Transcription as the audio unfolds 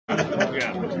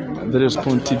That is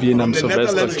Spoon TV and I'm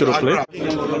Sylvester Chirople.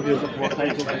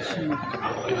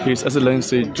 His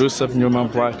Excellency Joseph Newman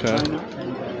Boakai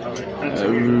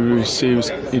receives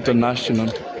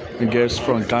international guests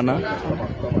from Ghana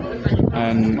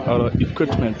and other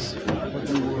equipment.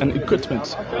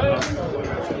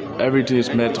 Everything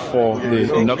is met for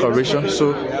the inauguration.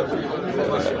 So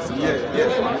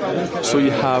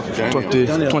you have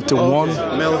 21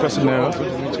 personnel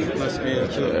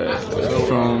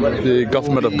from the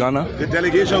government of Ghana. The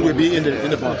delegation will be in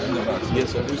the park.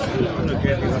 Yes, sir.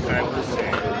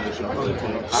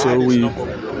 So we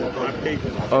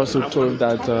also told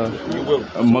that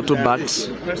motorbikes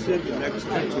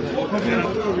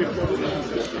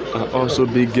also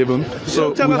be given.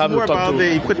 So tell us more about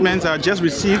the equipment just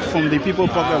received from the People's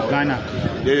Republic of Ghana.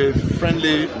 The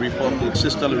friendly republic,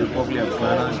 sisterly republic of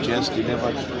Ghana just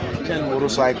delivered 10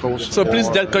 motorcycles. So please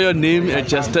just call your name and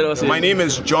just tell us. My name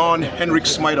is John Henrik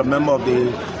Smythe, a member of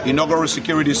the Inaugural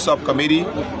Security Subcommittee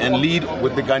and lead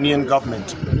with the Ghanaian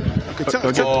government.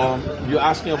 You're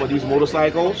asking about these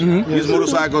motorcycles? Mm-hmm. These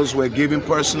motorcycles were given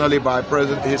personally by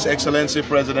His Excellency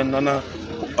President Nana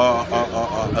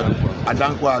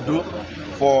Adankwa-Addo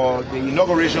for the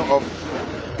inauguration of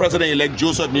President-elect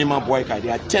Joseph Newman Boakai.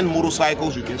 There are 10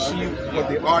 motorcycles. You can see what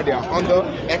they are. They are Honda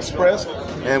Express.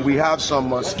 And we have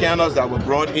some scanners that were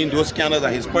brought in. Those scanners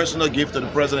are his personal gift to the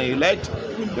President-elect.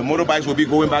 The motorbikes will be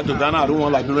going back to Ghana. I don't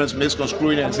want Liberians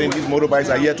misconstruing and saying these motorbikes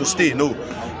are here to stay. No,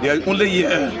 they are only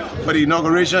here for the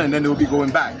inauguration and then they will be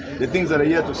going back. The things that are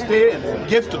here to stay and the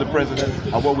gift to the President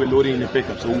are what we're loading in the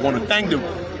pickup. So we want to thank the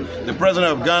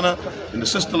President of Ghana and the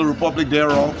sister republic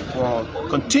thereof for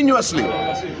continuously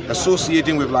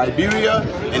associating with Liberia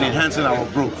and enhancing our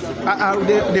growth.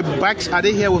 The bikes, are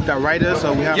they here with the riders?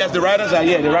 Or we have? Yes, the riders are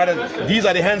here. The riders, these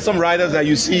are the handsome riders that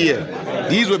you see here.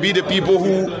 These will be the people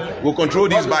who will control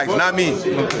these bikes, not me.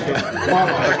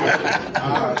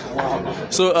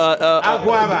 So, tell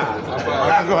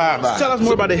us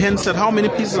more about the handset. How many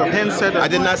pieces of handset? I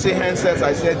did not say handsets.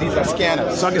 I said these are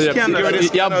scanners. So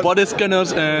scanners. Yeah, body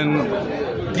scanners and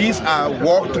these are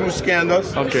walk-through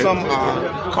scanners. Okay. Some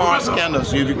are car scanners.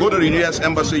 So if you go to the U.S.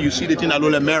 Embassy, you see the thing that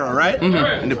little mirror, right? Mm-hmm.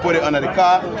 And they put it under the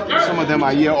car. Some of them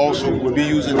are here also. We'll be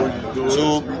using it.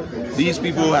 So these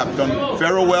people have done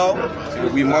very well.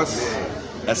 We must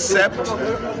accept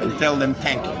and tell them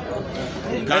thank you.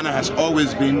 Ghana has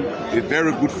always been a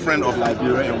very good friend of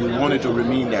Liberia, and we want it to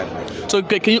remain that way. So,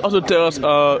 can you also tell us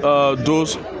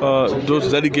those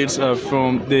delegates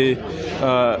from the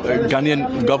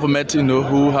Ghanaian government,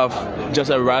 who have just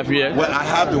arrived here? Well, I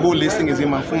have the whole listing is in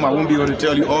my phone. I won't be able to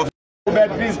tell you all.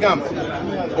 Obed, please come.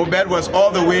 Obed was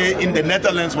all the way in the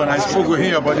Netherlands when I spoke with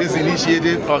him about this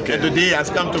initiative. Okay. And today has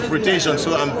come to fruition.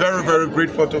 So I'm very, very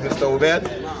grateful to Mr. Obed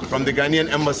from the Ghanaian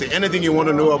Embassy. Anything you want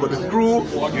to know about the crew,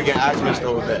 you can ask Mr.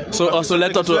 Obed. So also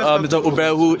let's talk to Mr.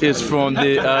 Obed, who is from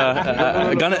the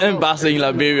Ghana Embassy in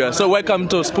Liberia. So welcome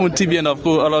to Spoon TV and of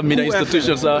course other media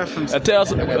institutions. Tell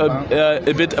us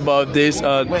a bit about this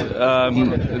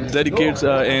delegates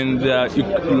and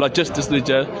logistics they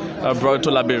just brought to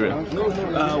Liberia.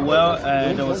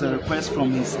 There was a request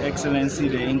from His Excellency,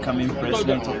 the incoming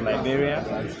President of Liberia,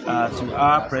 to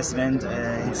our President,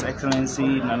 His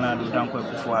Excellency Nana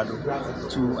Adankwa-Addo,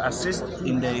 to assist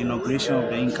in the inauguration of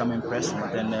the incoming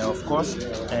President. And of course,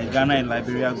 Ghana and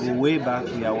Liberia go way back.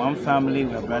 We are one family,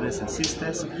 we are brothers and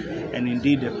sisters. And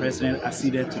indeed, the President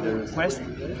acceded to the request.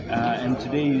 And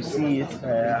today you see it,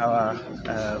 our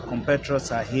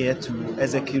compatriots are here to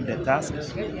execute the task.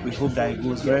 We hope that it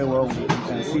goes very well. You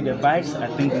can see the bikes. I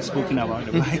think we've spoken about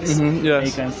the bikes. Mm-hmm, yes.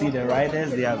 You can see the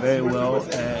riders. They are very well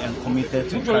and committed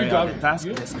to carry out the task.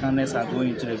 The scanners are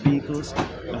going to the vehicles.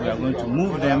 And we are going to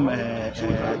move them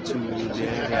to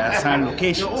their assigned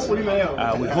locations.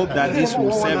 We hope that this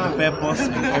will serve the purpose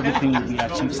and everything will be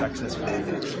achieved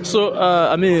successfully. So,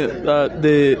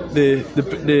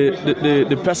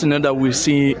 the personnel that we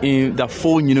see in the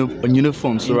full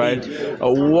uniforms, right?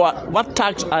 What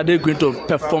tasks are they going to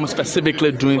perform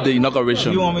specifically during the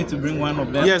inauguration? Do you want me to bring one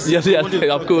of them? Yes,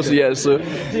 of course, yes. So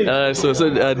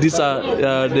these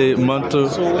are the mantle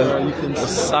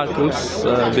circles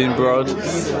being brought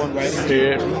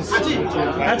here.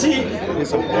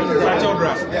 So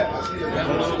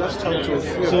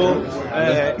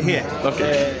here,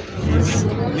 okay, he's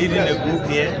leading the group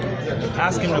here.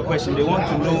 Ask him the question. They want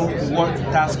to know what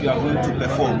task you are going to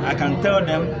perform. I can tell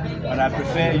them, but I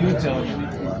prefer you tell them.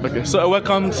 Okay, so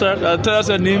welcome, sir. Tell us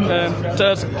your name and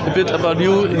tell us a bit about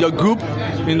you, your group.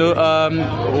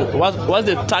 What's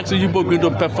the task you both going to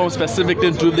perform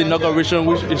specifically to the inauguration,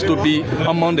 which is to be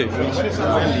on Monday?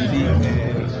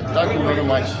 Thank you very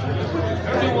much.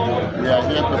 We are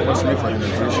here purposely for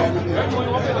immigration. We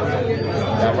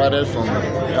are riders from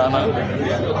Ghana,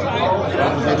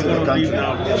 representing the country.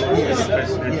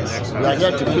 We are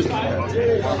here to pick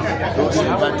those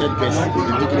invited guests, the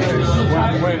dignitaries,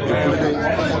 including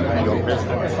your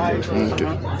president. Okay.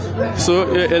 So,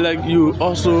 like you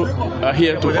also are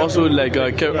here to also like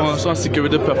carry on some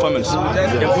security performance.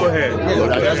 Yeah, go ahead.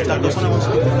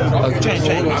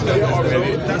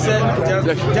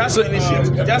 Just finish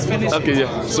it. Just finish. Okay,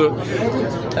 yeah. So,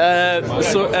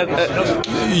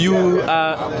 you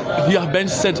have been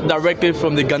sent directly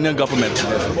from the Ghanaian government.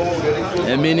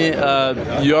 And meaning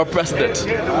your president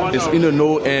is in the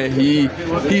know, and he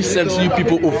sends you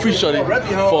people officially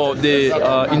for the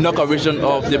inauguration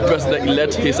of the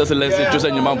president-elect, His Excellency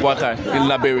Joseph Nyeman Boakai in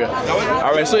Liberia.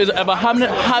 All right. So, it's about how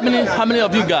many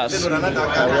of you guys? We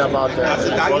are about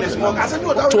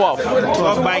 12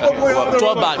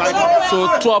 bags. So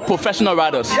 12 professional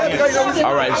riders.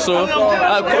 All right. So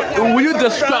will you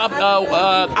describe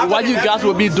what you guys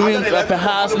will be doing?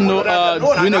 Perhaps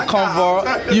during a convoy,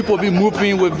 you will be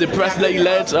moving with the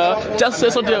president-elect. Just say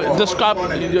something. Describe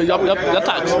your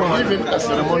task. we're giving a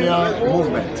ceremonial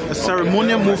movement. A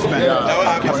ceremonial movement.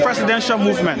 Yeah. A presidential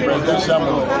movement. Presidential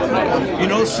movement. You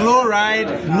know, slow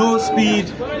ride, no speed.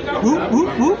 Whoop,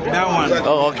 whoop, whoop. That one.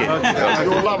 Oh, okay. You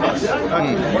will love us.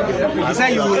 You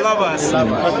said you will love us.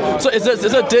 So it's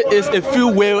a free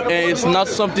will, and it's not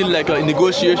something like a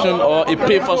negotiation or a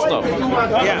pay for stuff.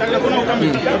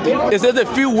 Yeah. Is it a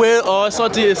free will or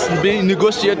something is being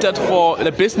negotiated for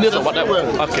the business or whatever?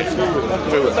 Okay.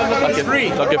 Free will. Okay.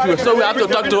 Free. Okay, free will. So we have to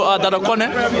talk to Dada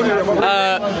Kone.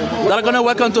 Dada Kone,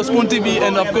 welcome to Spoon TV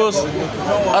and of course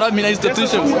other media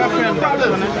institutions.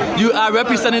 You are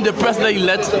representing the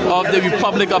president-elect of the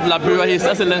Republic of Liberia, His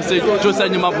Excellency Joseph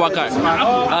Nyeman Boakai.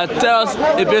 Tell us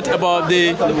a bit about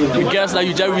the guests that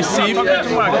you just received.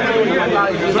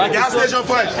 The gas station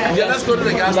first. Yeah, let's go to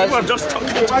the gas station. Just talking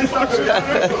too much.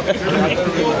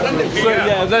 So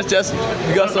yeah, that's just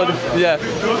because of yeah.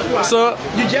 So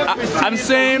I'm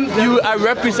saying you are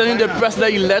representing the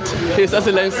president-elect, His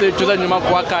Excellency Joseph Nyeman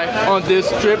Boakai, on this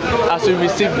trip as you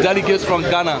receive delegates from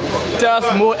Ghana. Tell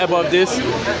us more about this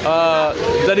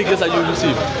delegates that you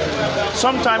received.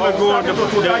 Some time ago, the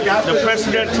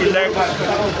president-elect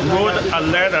wrote a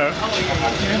letter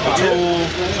to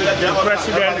the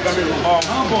president of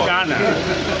Ghana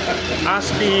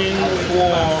asking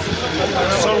for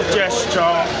some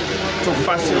gesture to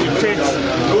facilitate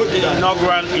the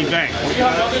inaugural event.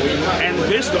 And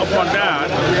based upon that,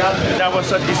 there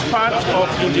was a dispatch of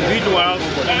individuals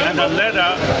and a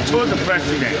letter to the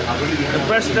president. The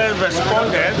president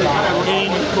responded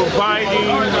in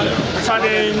providing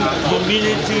certain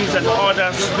amenities and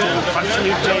orders to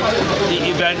facilitate the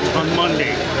event on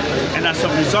Monday. And as a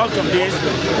result of this,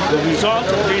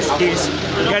 is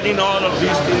getting all of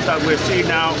these things that we're seeing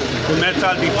now, the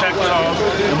metal detector,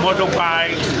 the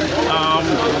motorbikes,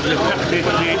 the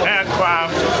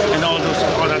aircraft, and all those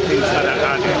other things that are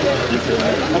added.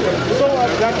 So,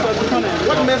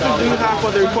 what message do you have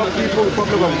for the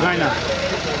Republic of Ghana?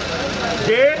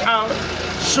 They are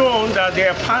shown that they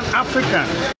are Pan-African.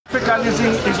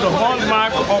 Africanism is the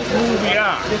hallmark of who we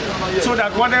are, so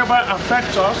that whatever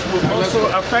affects us will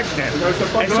also affect them.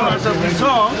 And so as a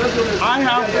result, I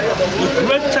have the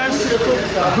greatest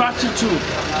gratitude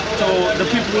to the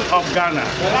people of Ghana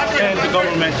and the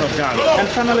government of Ghana. And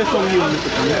finally from you,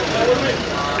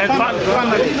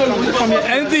 Mr.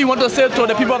 Anything you want to say to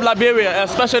the people of Liberia,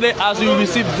 especially as you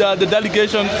receive the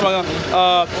delegation from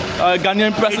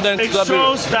Ghanaian President? It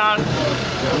shows that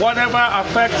whatever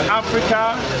affects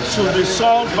Africa should be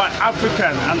solved by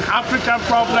African. An African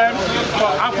problem for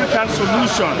African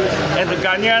solution. And the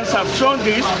Ghanaians have shown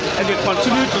this, and they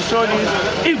continue to show this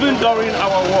even during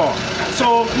our war.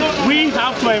 So we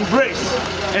have to embrace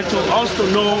and to also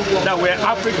know that we're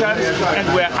Africans,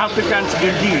 and we're Africans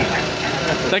indeed.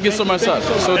 Thank you so much, sir.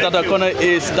 So Dada Kone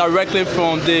is directly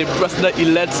from the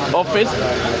president-elect's office.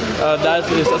 That is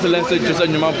His Excellency Joseph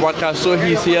Nyeman Boakai. So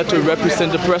he's here to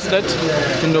represent the president,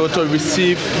 to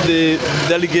receive the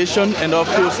delegation and of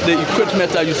course the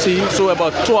equipment that you see. So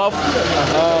about 12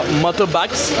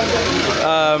 motorbikes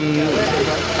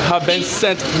have been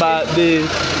sent by the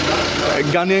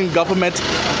Ghanaian government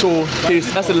to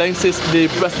His Excellency the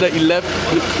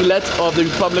president-elect of the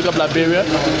Republic of Liberia,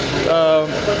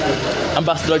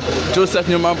 Ambassador Joseph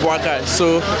Nyeman Boakai.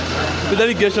 So the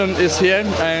delegation is here,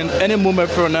 and any moment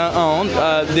from now on,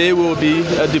 they will be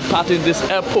departing this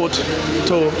airport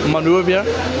to Monrovia,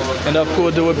 and of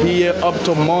course they will be here up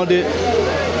to Monday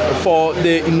for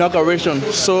the inauguration.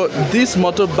 So these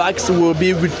motorbikes will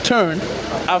be returned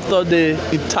after the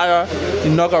entire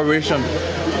inauguration.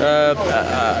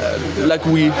 like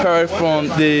we heard from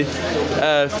the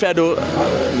fellow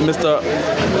Mr.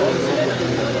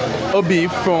 Obi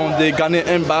from the Ghanaian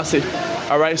embassy.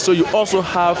 All right, so you also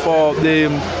have the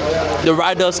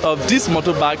riders of these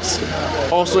motorbikes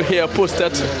also here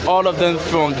posted, all of them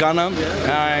from Ghana,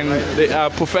 and they are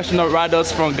professional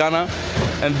riders from Ghana,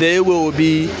 and they will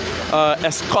be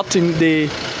escorting the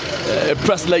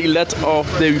President-elect of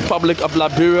the Republic of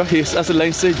Liberia, His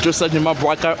Excellency Joseph Nima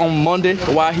Boakai, on Monday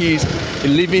while he's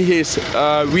leaving his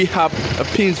rehab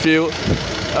Pinsville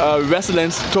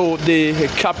residence to the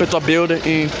Capitol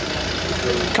building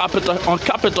on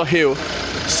Capitol Hill.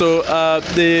 So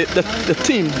the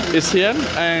team is here,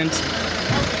 and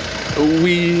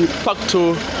we talked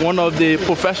to one of the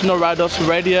professional riders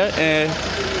right here, and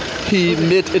he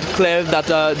made it clear that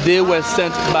they were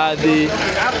sent by the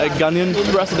Ghanaian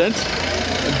president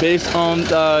based on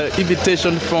the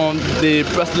invitation from the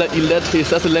President-elect,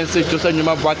 His Excellency Joseph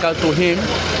Nima Boakai, to him.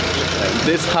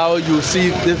 This is how you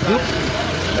see this group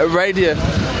right here.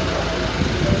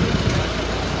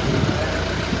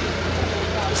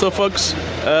 So folks,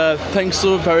 thanks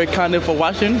so very kindly for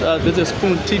watching. This is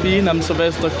Spoon TV, and I'm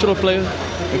Sylvester Chiroplay,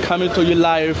 coming to you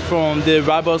live from the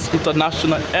Rabos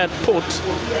International Airport,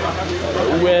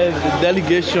 where the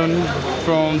delegation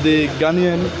from the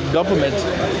Ghanaian government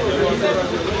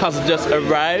has just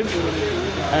arrived,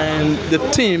 and the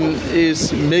team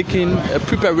is making a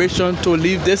preparation to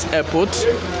leave this airport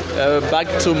back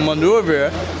to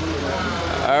Monrovia.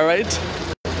 All right.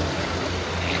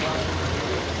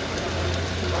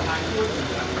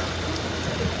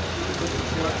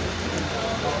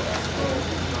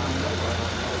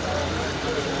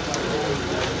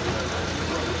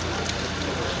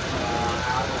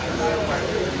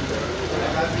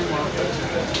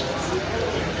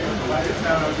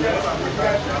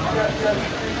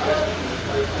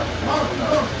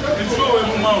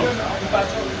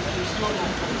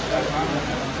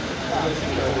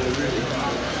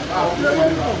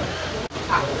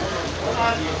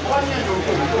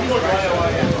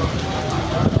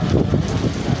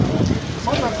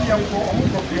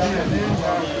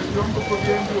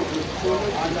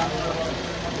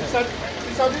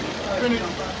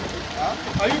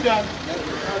 Are you done?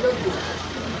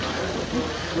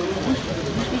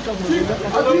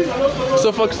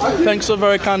 So folks, thanks so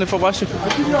very kindly for watching.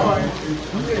 Thank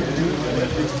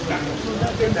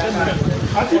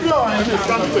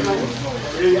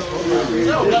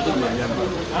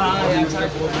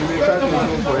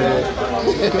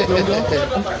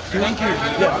you.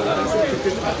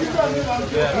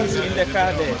 Yeah. He's in the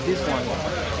car there, this one.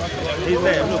 He's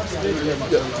there, look.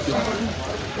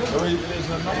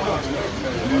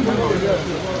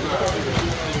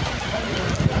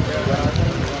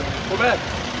 Go back.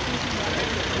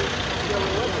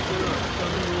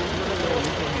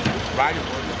 Right.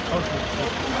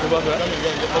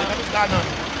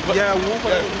 Yeah,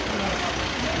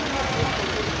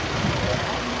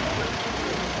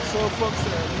 so folks,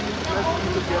 let's be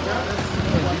together.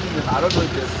 I don't know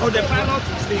if this. Oh, the pilot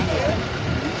is staying here.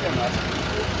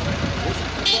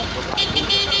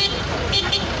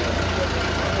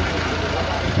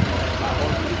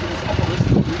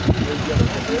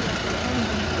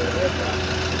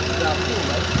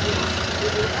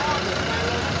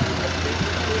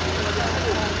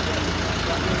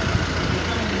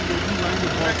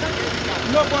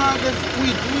 No,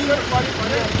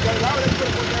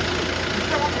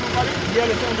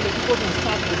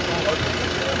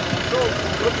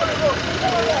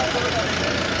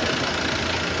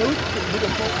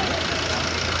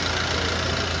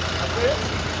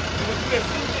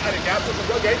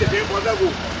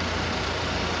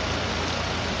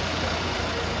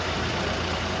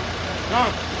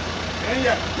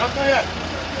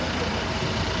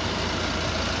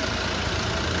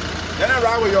 then I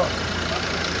ride with you.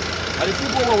 And if you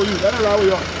go over you, then I ride with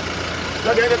you.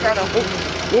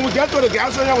 When we get to the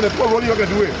gas station, when they put rolling, you can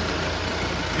do it.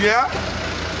 Yeah?